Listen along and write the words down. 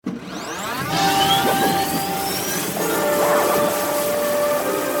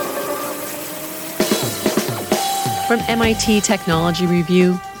From MIT Technology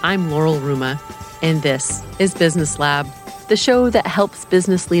Review, I'm Laurel Ruma, and this is Business Lab, the show that helps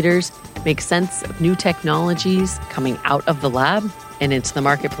business leaders make sense of new technologies coming out of the lab and into the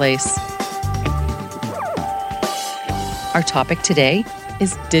marketplace. Our topic today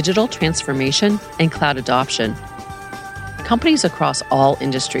is digital transformation and cloud adoption. Companies across all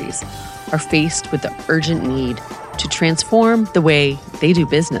industries are faced with the urgent need to transform the way they do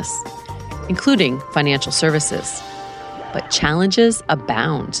business, including financial services. But challenges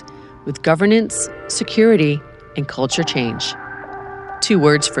abound with governance, security, and culture change. 2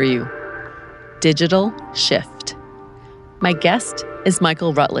 words for you: digital shift. My guest is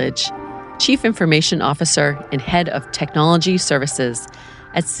Michael Rutledge, Chief Information Officer and Head of Technology Services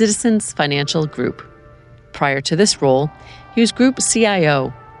at Citizens Financial Group. Prior to this role, he was Group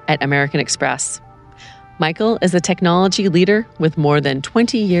CIO at American Express. Michael is a technology leader with more than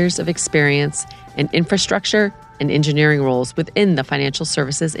 20 years of experience in infrastructure and engineering roles within the financial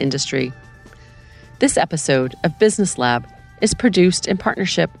services industry. This episode of Business Lab is produced in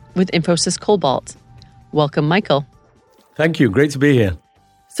partnership with Infosys Cobalt. Welcome, Michael. Thank you. Great to be here.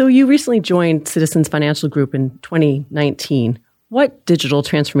 So you recently joined Citizens Financial Group in 2019. What digital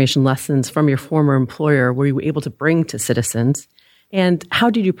transformation lessons from your former employer were you able to bring to Citizens? And how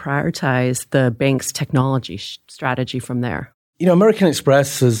did you prioritize the bank's technology strategy from there? You know, American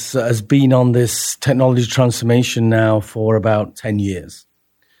Express has been on this technology transformation now for about 10 years.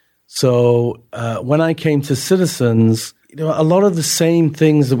 So when I came to Citizens, you know, a lot of the same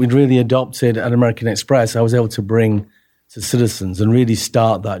things that we'd really adopted at American Express, I was able to bring to Citizens and really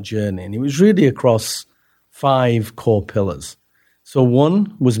start that journey. And it was really across 5 core pillars. So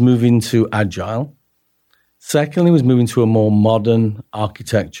one was moving to agile. Secondly was moving to a more modern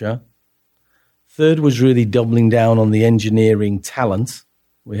architecture. Third was really doubling down on the engineering talent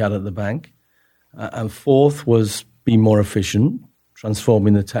we had at the bank. And fourth was being more efficient,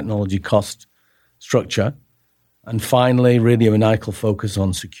 transforming the technology cost structure. And finally, really a maniacal focus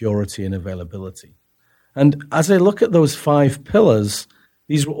on security and availability. And as I look at those 5 pillars,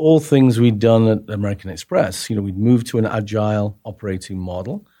 these were all things we'd done at American Express. You know, we'd moved to an agile operating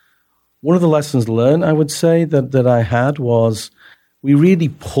model. One of the lessons learned, I would say, that I had was we really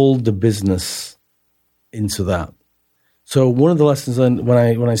pulled the business into that. So one of the lessons learned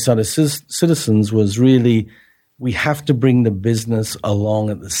when I started Citizens was really we have to bring the business along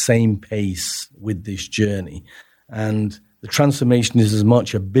at the same pace with this journey. And the transformation is as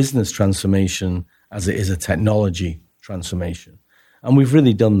much a business transformation as it is a technology transformation. And we've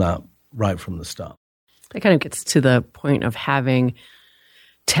really done that right from the start. That kind of gets to the point of having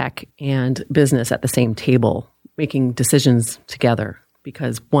tech and business at the same table, making decisions together,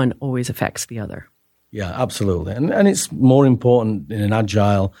 because one always affects the other. Yeah, absolutely. And it's more important in an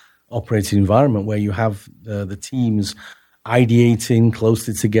agile operating environment where you have the teams ideating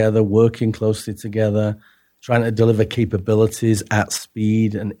closely together, working closely together, trying to deliver capabilities at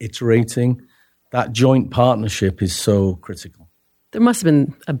speed and iterating. That joint partnership is so critical. There must have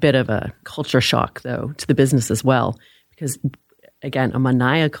been a bit of a culture shock, though, to the business as well, because, again, a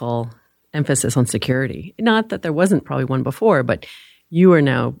maniacal emphasis on security. Not that there wasn't probably one before, but you are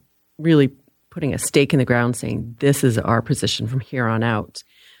now really putting a stake in the ground saying, this is our position from here on out.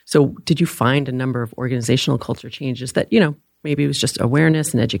 So did you find a number of organizational culture changes that, you know, maybe it was just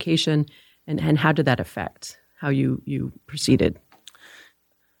awareness and education? And how did that affect how you proceeded?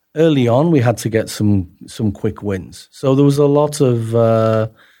 Early on, we had to get some quick wins. So there was a lot of,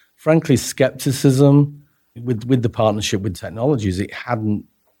 frankly, skepticism with the partnership with technologies. It hadn't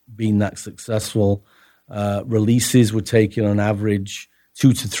been that successful. Releases were taking on average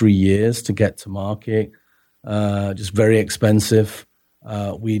 2 to 3 years to get to market, just very expensive.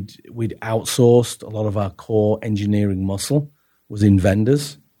 We'd outsourced a lot of our core engineering muscle was in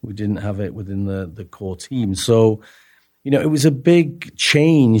vendors. We didn't have it within the core team. So, you know, it was a big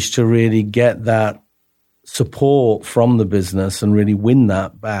change to really get that support from the business and really win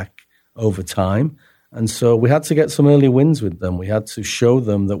that back over time. And so we had to get some early wins with them. We had to show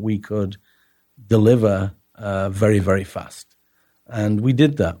them that we could deliver very, very fast. And we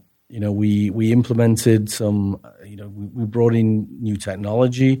did that. You know, we implemented some, you know, we brought in new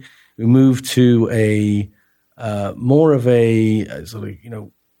technology. We moved to a more of a sort of, you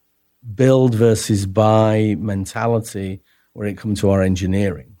know, build versus buy mentality when it comes to our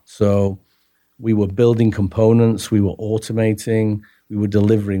engineering. So we were building components, we were automating, we were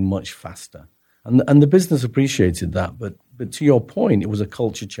delivering much faster. And the business appreciated that. But to your point, it was a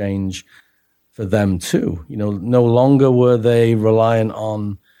culture change for them too. You know, no longer were they reliant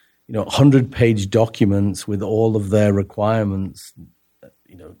on, you know, 100-page documents with all of their requirements,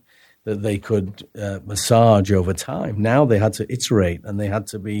 you know, that they could massage over time. Now they had to iterate, and they had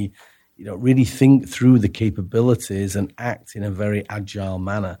to be, really think through the capabilities and act in a very agile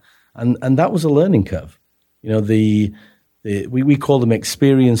manner. And that was a learning curve. We call them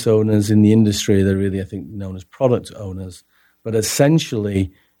experience owners in the industry. They're really, I think, known as product owners. But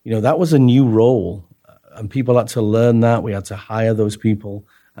essentially, that was a new role, and people had to learn that. We had to hire those people,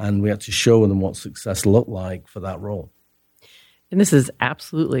 and we had to show them what success looked like for that role. And this is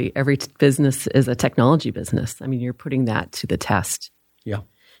absolutely, every business is a technology business. I mean, you're putting that to the test. Yeah.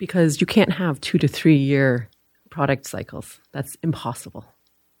 Because you can't have 2 to 3 year product cycles. That's impossible.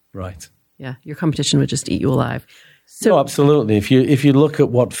 Right. Yeah. Your competition would just eat you alive. So, no, absolutely. If you look at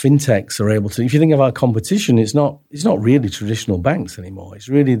what fintechs are able to, if you think of our competition, it's not really traditional banks anymore. It's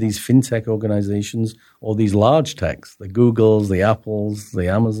really these fintech organizations or these large techs, the Googles, the Apples, the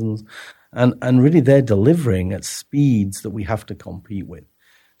Amazons, and really they're delivering at speeds that we have to compete with.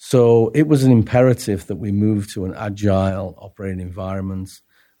 So it was an imperative that we move to an agile operating environment,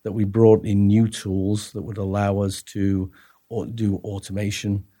 that we brought in new tools that would allow us to do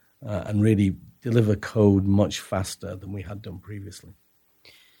automation and really deliver code much faster than we had done previously.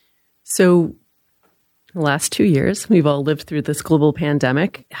 So the last 2 years, we've all lived through this global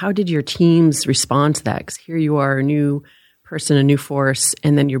pandemic. How did your teams respond to that? Because here you are, a new person, a new force,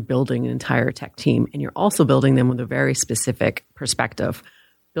 and then you're building an entire tech team. And you're also building them with a very specific perspective.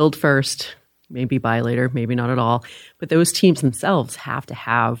 Build first, maybe buy later, maybe not at all. But those teams themselves have to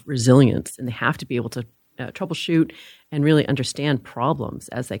have resilience, and they have to be able to troubleshoot and really understand problems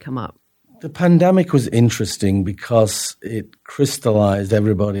as they come up. The pandemic was interesting because it crystallized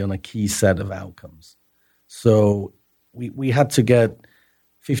everybody on a key set of outcomes. So we had to get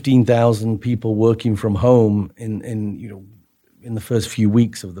 15,000 people working from home in the first few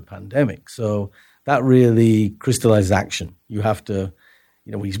weeks of the pandemic. So that really crystallized action. You have to,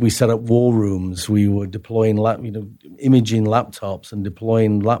 we set up war rooms. We were deploying, imaging laptops and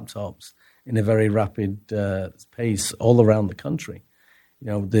deploying laptops in a very rapid pace all around the country.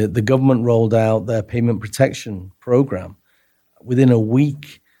 The government rolled out their payment protection program. Within a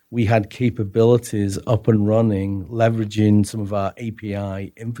week, we had capabilities up and running, leveraging some of our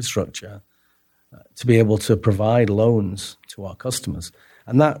API infrastructure to be able to provide loans to our customers.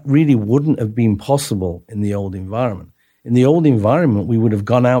 And that really wouldn't have been possible in the old environment. In the old environment, we would have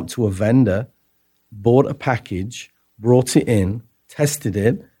gone out to a vendor, bought a package, brought it in, tested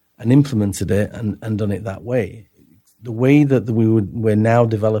it, and implemented it and done it that way. The way that we're now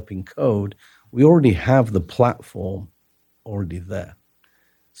developing code, we already have the platform already there.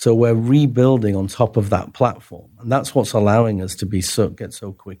 So we're rebuilding on top of that platform. And that's what's allowing us to get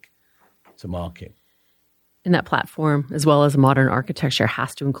so quick to market. And that platform, as well as modern architecture,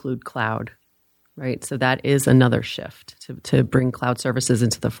 has to include cloud, right? So that is another shift to bring cloud services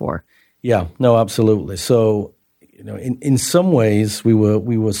into the fore. Yeah, no, absolutely. So, in some ways, we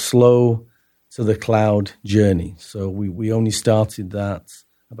were slow to the cloud journey. So we only started that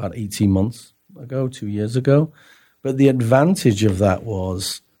about 18 months ago, 2 years ago. But the advantage of that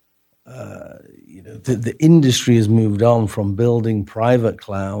was, the industry has moved on from building private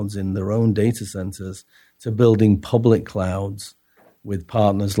clouds in their own data centers to building public clouds with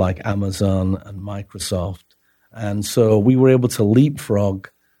partners like Amazon and Microsoft. And so we were able to leapfrog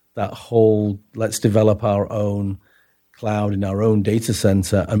that whole, let's develop our own cloud in our own data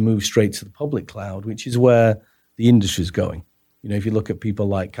center and move straight to the public cloud, which is where the industry is going. If you look at people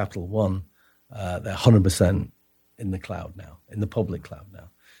like Capital One, they're 100% in the cloud now, in the public cloud now.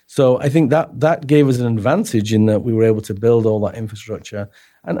 So I think that gave us an advantage in that we were able to build all that infrastructure.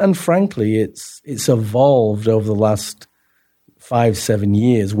 And frankly, it's evolved over the last 5-7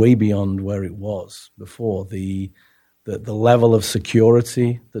 years, way beyond where it was before. The level of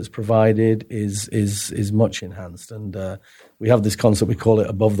security that's provided is much enhanced. And we have this concept, we call it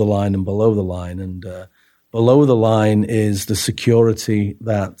above the line and below the line. And below the line is the security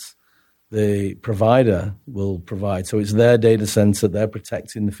that the provider will provide. So it's their data center, they're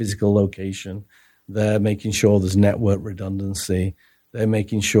protecting the physical location, they're making sure there's network redundancy, they're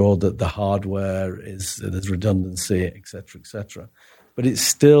making sure that the hardware there's redundancy, et cetera, et cetera. But it's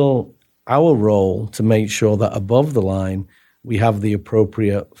still our role to make sure that above the line, we have the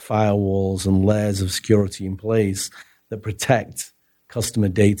appropriate firewalls and layers of security in place that protect customer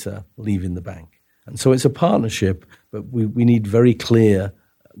data leaving the bank. And so it's a partnership, but we need very clear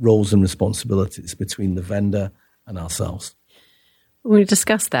roles and responsibilities between the vendor and ourselves. When we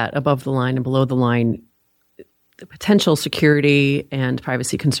discuss that above the line and below the line, the potential security and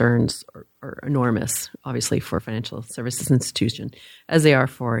privacy concerns are enormous, obviously, for a financial services institution, as they are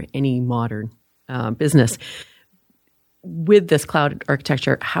for any modern business. with this cloud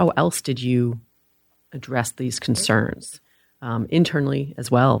architecture, how else did you address these concerns internally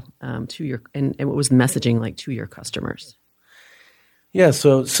as well to your and what was the messaging like to your customers? Yeah,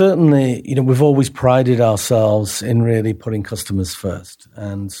 so certainly, we've always prided ourselves in really putting customers first,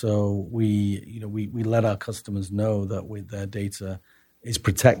 and so we let our customers know that their data is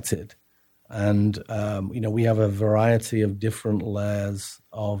protected, and we have a variety of different layers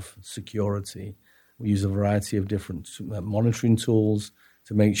of security. We use a variety of different monitoring tools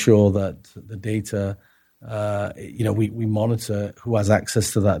to make sure that the data, we monitor who has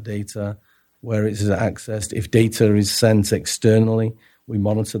access to that data, where it is accessed. If data is sent externally, we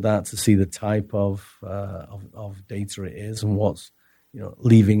monitor that to see the type of data it is and what's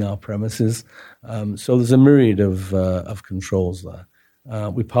leaving our premises. So there's a myriad of controls there.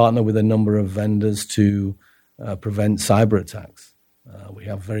 We partner with a number of vendors to prevent cyber attacks. We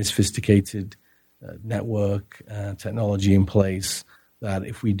have very sophisticated network technology in place that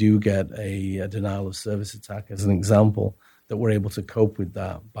if we do get a denial of service attack, as an example, that we're able to cope with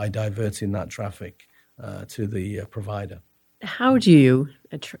that by diverting that traffic to the provider. How do you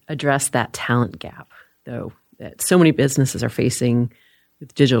address that talent gap, though, that so many businesses are facing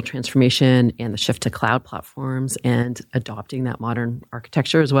with digital transformation and the shift to cloud platforms and adopting that modern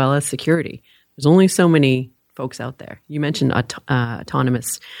architecture as well as security? There's only so many folks out there. You mentioned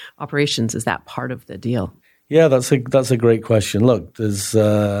autonomous operations. Is that part of the deal? Yeah, that's a great question. Look, there's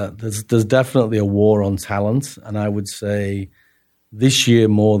definitely a war on talent, and I would say this year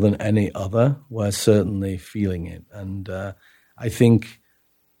more than any other, we're certainly feeling it. And I think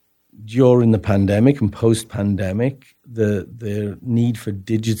during the pandemic and post-pandemic, the need for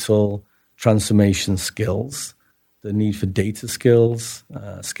digital transformation skills, the need for data skills,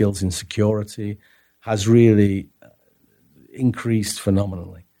 skills in security, has really increased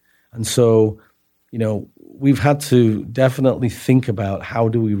phenomenally. And so, we've had to definitely think about how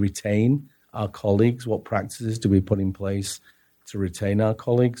do we retain our colleagues, what practices do we put in place to retain our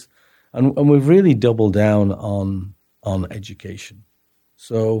colleagues, and we've really doubled down on education.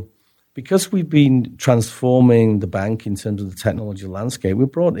 So because we've been transforming the bank in terms of the technology landscape, we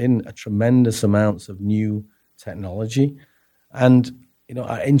brought in a tremendous amounts of new technology, and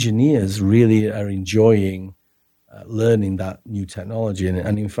our engineers really are enjoying learning that new technology.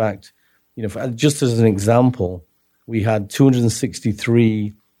 And in fact, just as an example, we had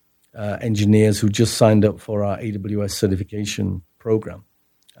 263 engineers who just signed up for our AWS certification program,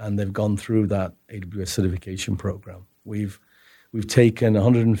 and they've gone through that AWS certification program. We've taken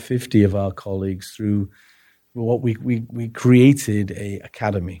 150 of our colleagues through what we created a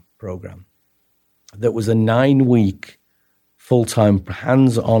academy program that was a 9-week full-time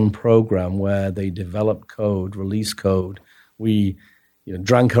hands-on program where they developed code, released code. We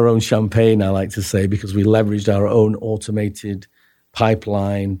drank our own champagne, I like to say, because we leveraged our own automated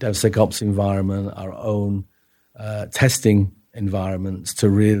pipeline, DevSecOps environment, our own testing environments to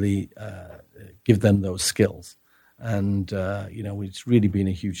really give them those skills. And it's really been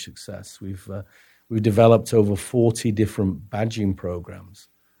a huge success. We've developed over 40 different badging programs.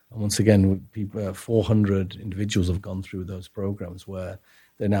 And once again, 400 individuals have gone through those programs where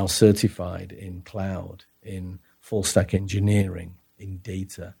they're now certified in cloud, in full stack engineering, in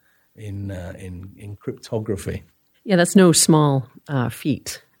data, in cryptography. Yeah, that's no small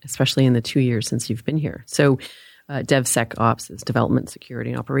feat, especially in the 2 years since you've been here. So DevSecOps is development, security,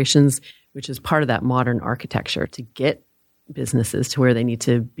 and operations, which is part of that modern architecture to get businesses to where they need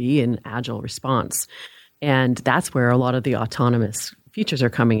to be in agile response. And that's where a lot of the autonomous features are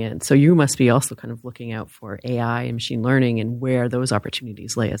coming in. So you must be also kind of looking out for AI and machine learning and where those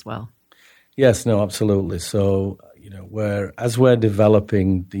opportunities lay as well. Yes, no, absolutely. So, as we're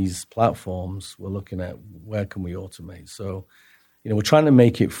developing these platforms, we're looking at where can we automate. So, we're trying to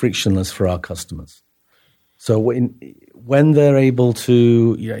make it frictionless for our customers. So when they're able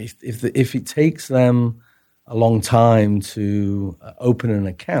to, if it takes them a long time to open an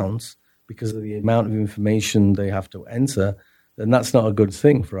account because of the amount of information they have to enter, then that's not a good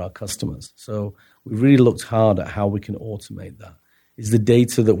thing for our customers. So we've really looked hard at how we can automate that. Is the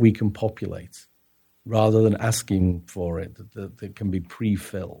data that we can populate rather than asking for it that can be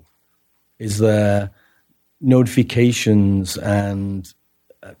pre-filled? Is there notifications and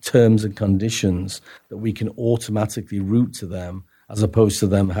terms and conditions that we can automatically route to them as opposed to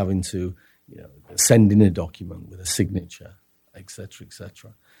them having to send in a document with a signature, et cetera, et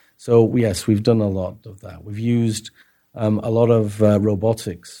cetera. So, yes, we've done a lot of that. We've used a lot of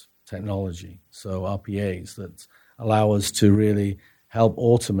robotics technology, so RPAs, that allow us to really help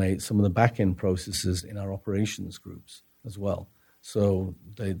automate some of the back-end processes in our operations groups as well. So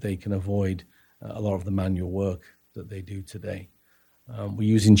they can avoid a lot of the manual work that they do today. We're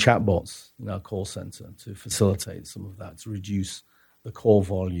using chatbots in our call center to facilitate some of that, to reduce the call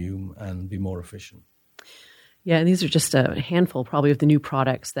volume and be more efficient. Yeah, and these are just a handful probably of the new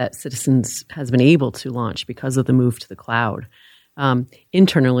products that Citizens has been able to launch because of the move to the cloud.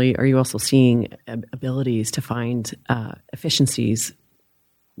 Internally, are you also seeing abilities to find efficiencies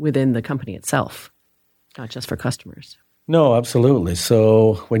within the company itself, not just for customers? No, absolutely.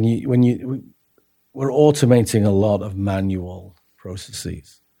 So we're automating a lot of manual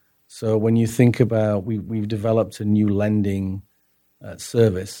processes. So when you think about, we've developed a new lending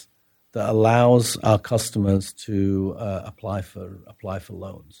service that allows our customers to apply for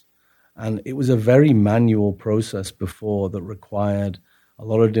loans. And it was a very manual process before that required a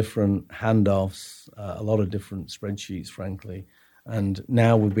lot of different handoffs, a lot of different spreadsheets, frankly. And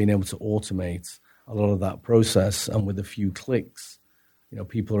now we've been able to automate a lot of that process. And with a few clicks,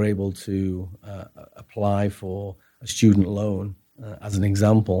 people are able to apply for a student loan, as an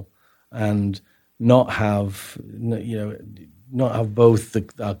example, and not have both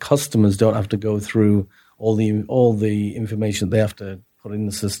our customers don't have to go through all the information they have to put in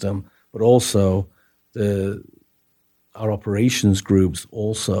the system, but also our operations groups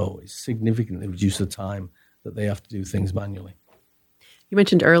also significantly reduce the time that they have to do things manually. You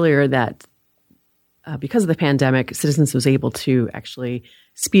mentioned earlier that because of the pandemic, Citizens was able to actually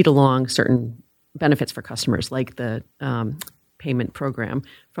speed along certain benefits for customers, like the payment program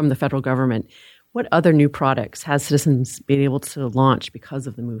from the federal government. What other new products has Citizens been able to launch because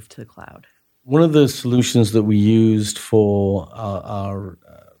of the move to the cloud? One of the solutions that we used for our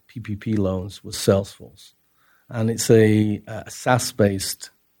PPP loans was Salesforce. And it's a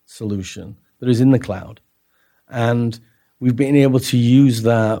SaaS-based solution that is in the cloud. And we've been able to use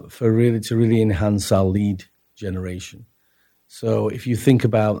that to really enhance our lead generation. So if you think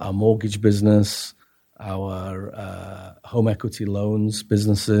about our mortgage business, our home equity loans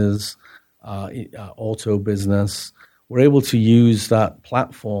businesses, our auto business, we're able to use that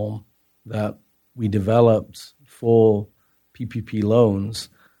platform that we developed for PPP loans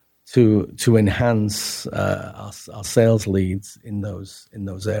to enhance our sales leads in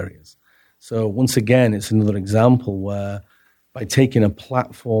those areas. So once again, it's another example where by taking a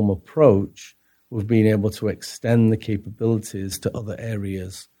platform approach, we've been able to extend the capabilities to other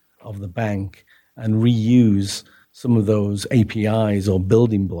areas of the bank and reuse some of those APIs or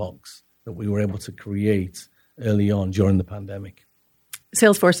building blocks that we were able to create early on during the pandemic.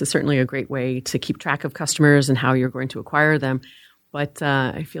 Salesforce is certainly a great way to keep track of customers and how you're going to acquire them. But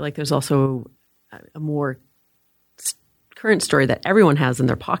I feel like there's also a more current story that everyone has in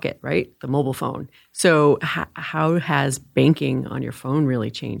their pocket, right? The mobile phone. So how has banking on your phone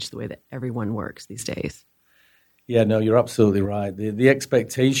really changed the way that everyone works these days? Yeah, no, you're absolutely right. The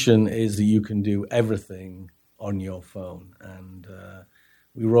expectation is that you can do everything on your phone. And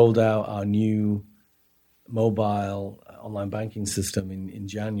we rolled out our new mobile online banking system in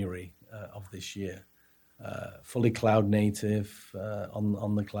January of this year. Fully cloud native,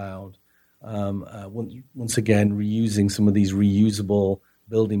 on the cloud. Once again, reusing some of these reusable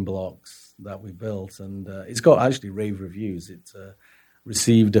building blocks that we built. And it's got actually rave reviews. It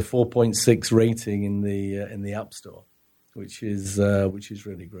received a 4.6 rating in the App Store, which is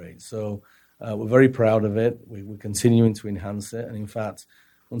really great. So we're very proud of it. We're continuing to enhance it. And in fact,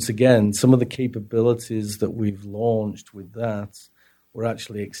 once again, some of the capabilities that we've launched with that, we're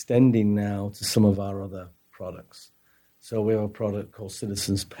actually extending now to some of our other products. So we have a product called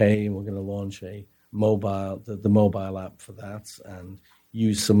Citizens Pay, and we're going to launch the mobile app for that and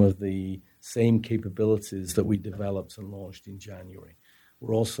use some of the same capabilities that we developed and launched in January.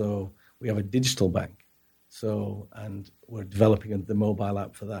 We have a digital bank, and we're developing the mobile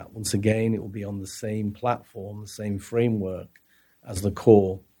app for that. Once again, it will be on the same platform, the same framework as the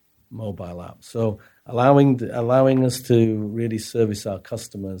core mobile app. So allowing us to really service our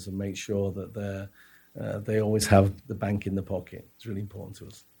customers and make sure that they always have the bank in the pocket is really important to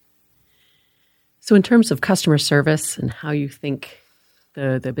us. So in terms of customer service and how you think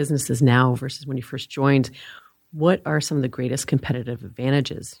the business is now versus when you first joined, what are some of the greatest competitive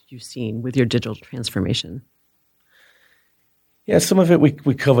advantages you've seen with your digital transformation? Yeah, some of it we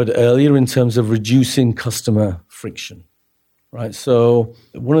covered earlier in terms of reducing customer friction, right? So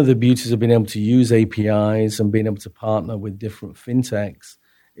one of the beauties of being able to use APIs and being able to partner with different fintechs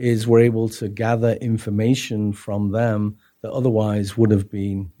is we're able to gather information from them that otherwise would have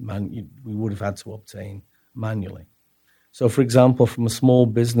been we would have had to obtain manually. So, for example, from a small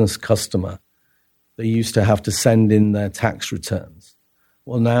business customer, they used to have to send in their tax returns.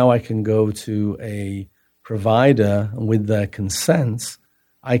 Well, now I can go to a provider and with their consent,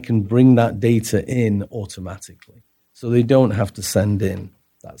 I can bring that data in automatically. So they don't have to send in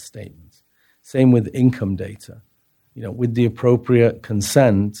that statement. Same with income data. With the appropriate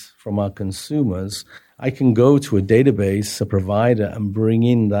consent from our consumers, I can go to a database, a provider, and bring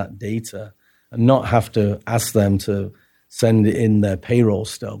in that data and not have to ask them to send in their payroll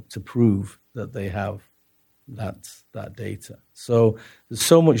stub to prove that they have that data. So there's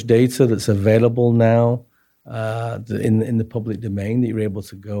so much data that's available now in the public domain that you're able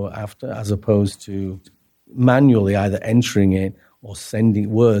to go after, as opposed to manually either entering it or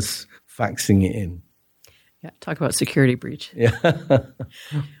faxing it in. Yeah, talk about security breach. Yeah.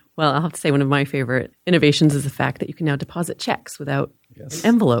 Well, I'll have to say one of my favorite innovations is the fact that you can now deposit checks without an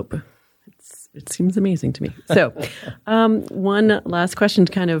envelope. It seems amazing to me. So one last question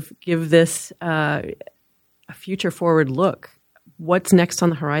to kind of give this a future forward look. What's next on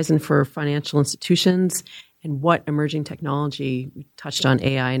the horizon for financial institutions, and what emerging technology, we touched on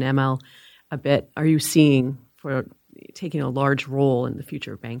AI and ML a bit, are you seeing for taking a large role in the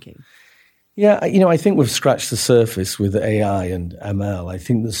future of banking? Yeah, I think we've scratched the surface with AI and ML. I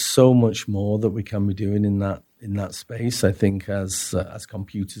think there's so much more that we can be doing in that space. I think as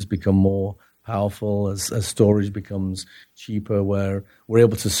computers become more powerful, as storage becomes cheaper, where we're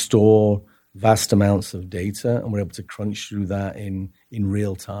able to store vast amounts of data and we're able to crunch through that in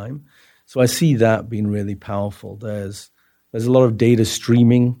real time. So I see that being really powerful. There's a lot of data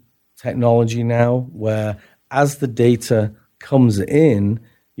streaming technology now where as the data comes in,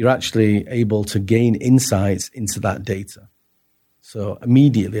 you're actually able to gain insights into that data. So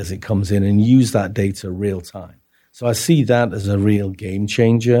immediately as it comes in and use that data real time. So I see that as a real game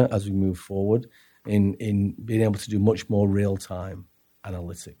changer as we move forward in being able to do much more real time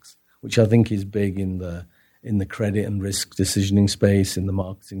analytics, which I think is big in the credit and risk decisioning space, in the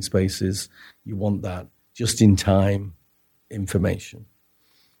marketing spaces. You want that just in time information.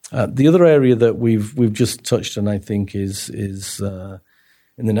 The other area that we've just touched on, I think, is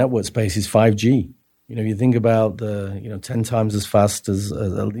in the network space is 5G. You think about 10 times as fast as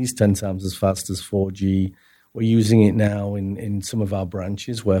at least 10 times as fast as 4G. We're using it now in some of our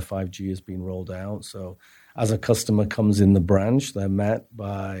branches where 5G has been rolled out. So as a customer comes in the branch, they're met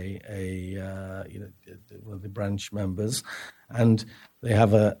by one of the branch members, and they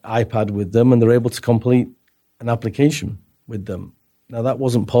have an iPad with them, and they're able to complete an application with them. Now, that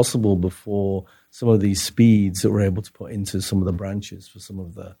wasn't possible before some of these speeds that we're able to put into some of the branches for some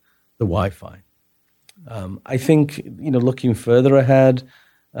of the Wi-Fi. I think, looking further ahead,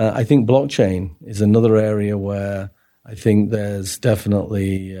 I think blockchain is another area where I think there's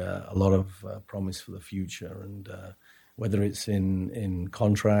definitely a lot of promise for the future. And whether it's in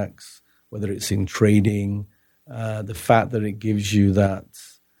contracts, whether it's in trading, the fact that it gives you that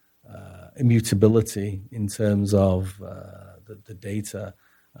immutability in terms of the data,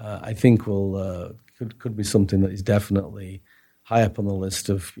 I think could be something that is definitely high up on the list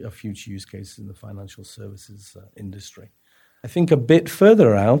of future use cases in the financial services industry. I think a bit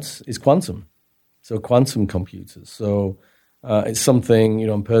further out is quantum. So quantum computers. So it's something,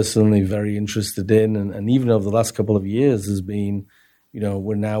 I'm personally very interested in. And even over the last couple of years has been,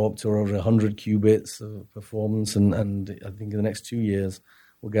 we're now up to over 100 qubits of performance. And I think in the next 2 years,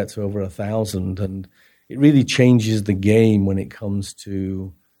 we'll get to over 1,000. And it really changes the game when it comes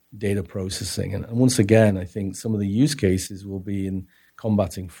to data processing. And once again, I think some of the use cases will be in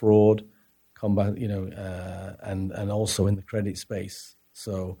combating fraud, and also in the credit space.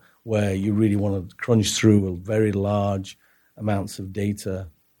 So where you really want to crunch through very large amounts of data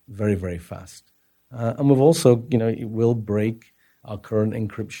very, very fast. And we've also, it will break our current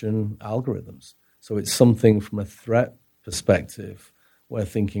encryption algorithms. So it's something from a threat perspective we're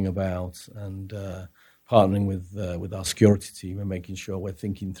thinking about and partnering with our security team and making sure we're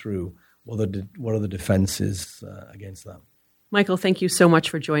thinking through what are the defenses against that. Michael, thank you so much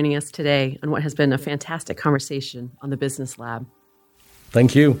for joining us today on what has been a fantastic conversation on the Business Lab.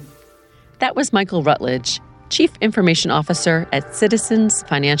 Thank you. That was Michael Rutledge, Chief Information Officer at Citizens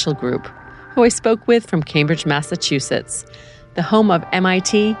Financial Group, who I spoke with from Cambridge, Massachusetts, the home of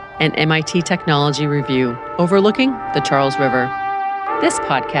MIT and MIT Technology Review, overlooking the Charles River. This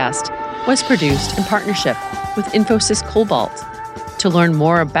podcast was produced in partnership with Infosys Cobalt. To learn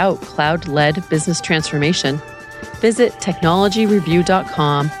more about cloud-led business transformation, visit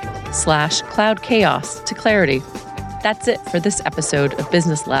technologyreview.com/cloudchaos to clarity. That's it for this episode of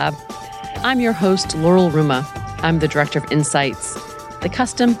Business Lab. I'm your host, Laurel Ruma. I'm the Director of Insights, the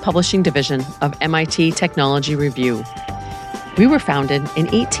custom publishing division of MIT Technology Review. We were founded in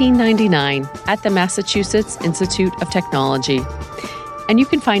 1899 at the Massachusetts Institute of Technology, and you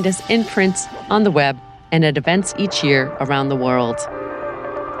can find us in print, on the web, and at events each year around the world.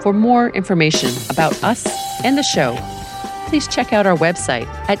 For more information about us and the show, please check out our website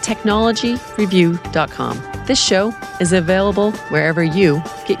at technologyreview.com. This show is available wherever you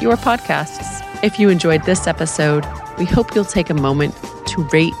get your podcasts. If you enjoyed this episode, we hope you'll take a moment to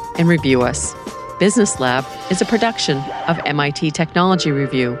rate and review us. Business Lab is a production of MIT Technology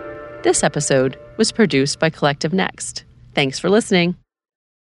Review. This episode was produced by Collective Next. Thanks for listening.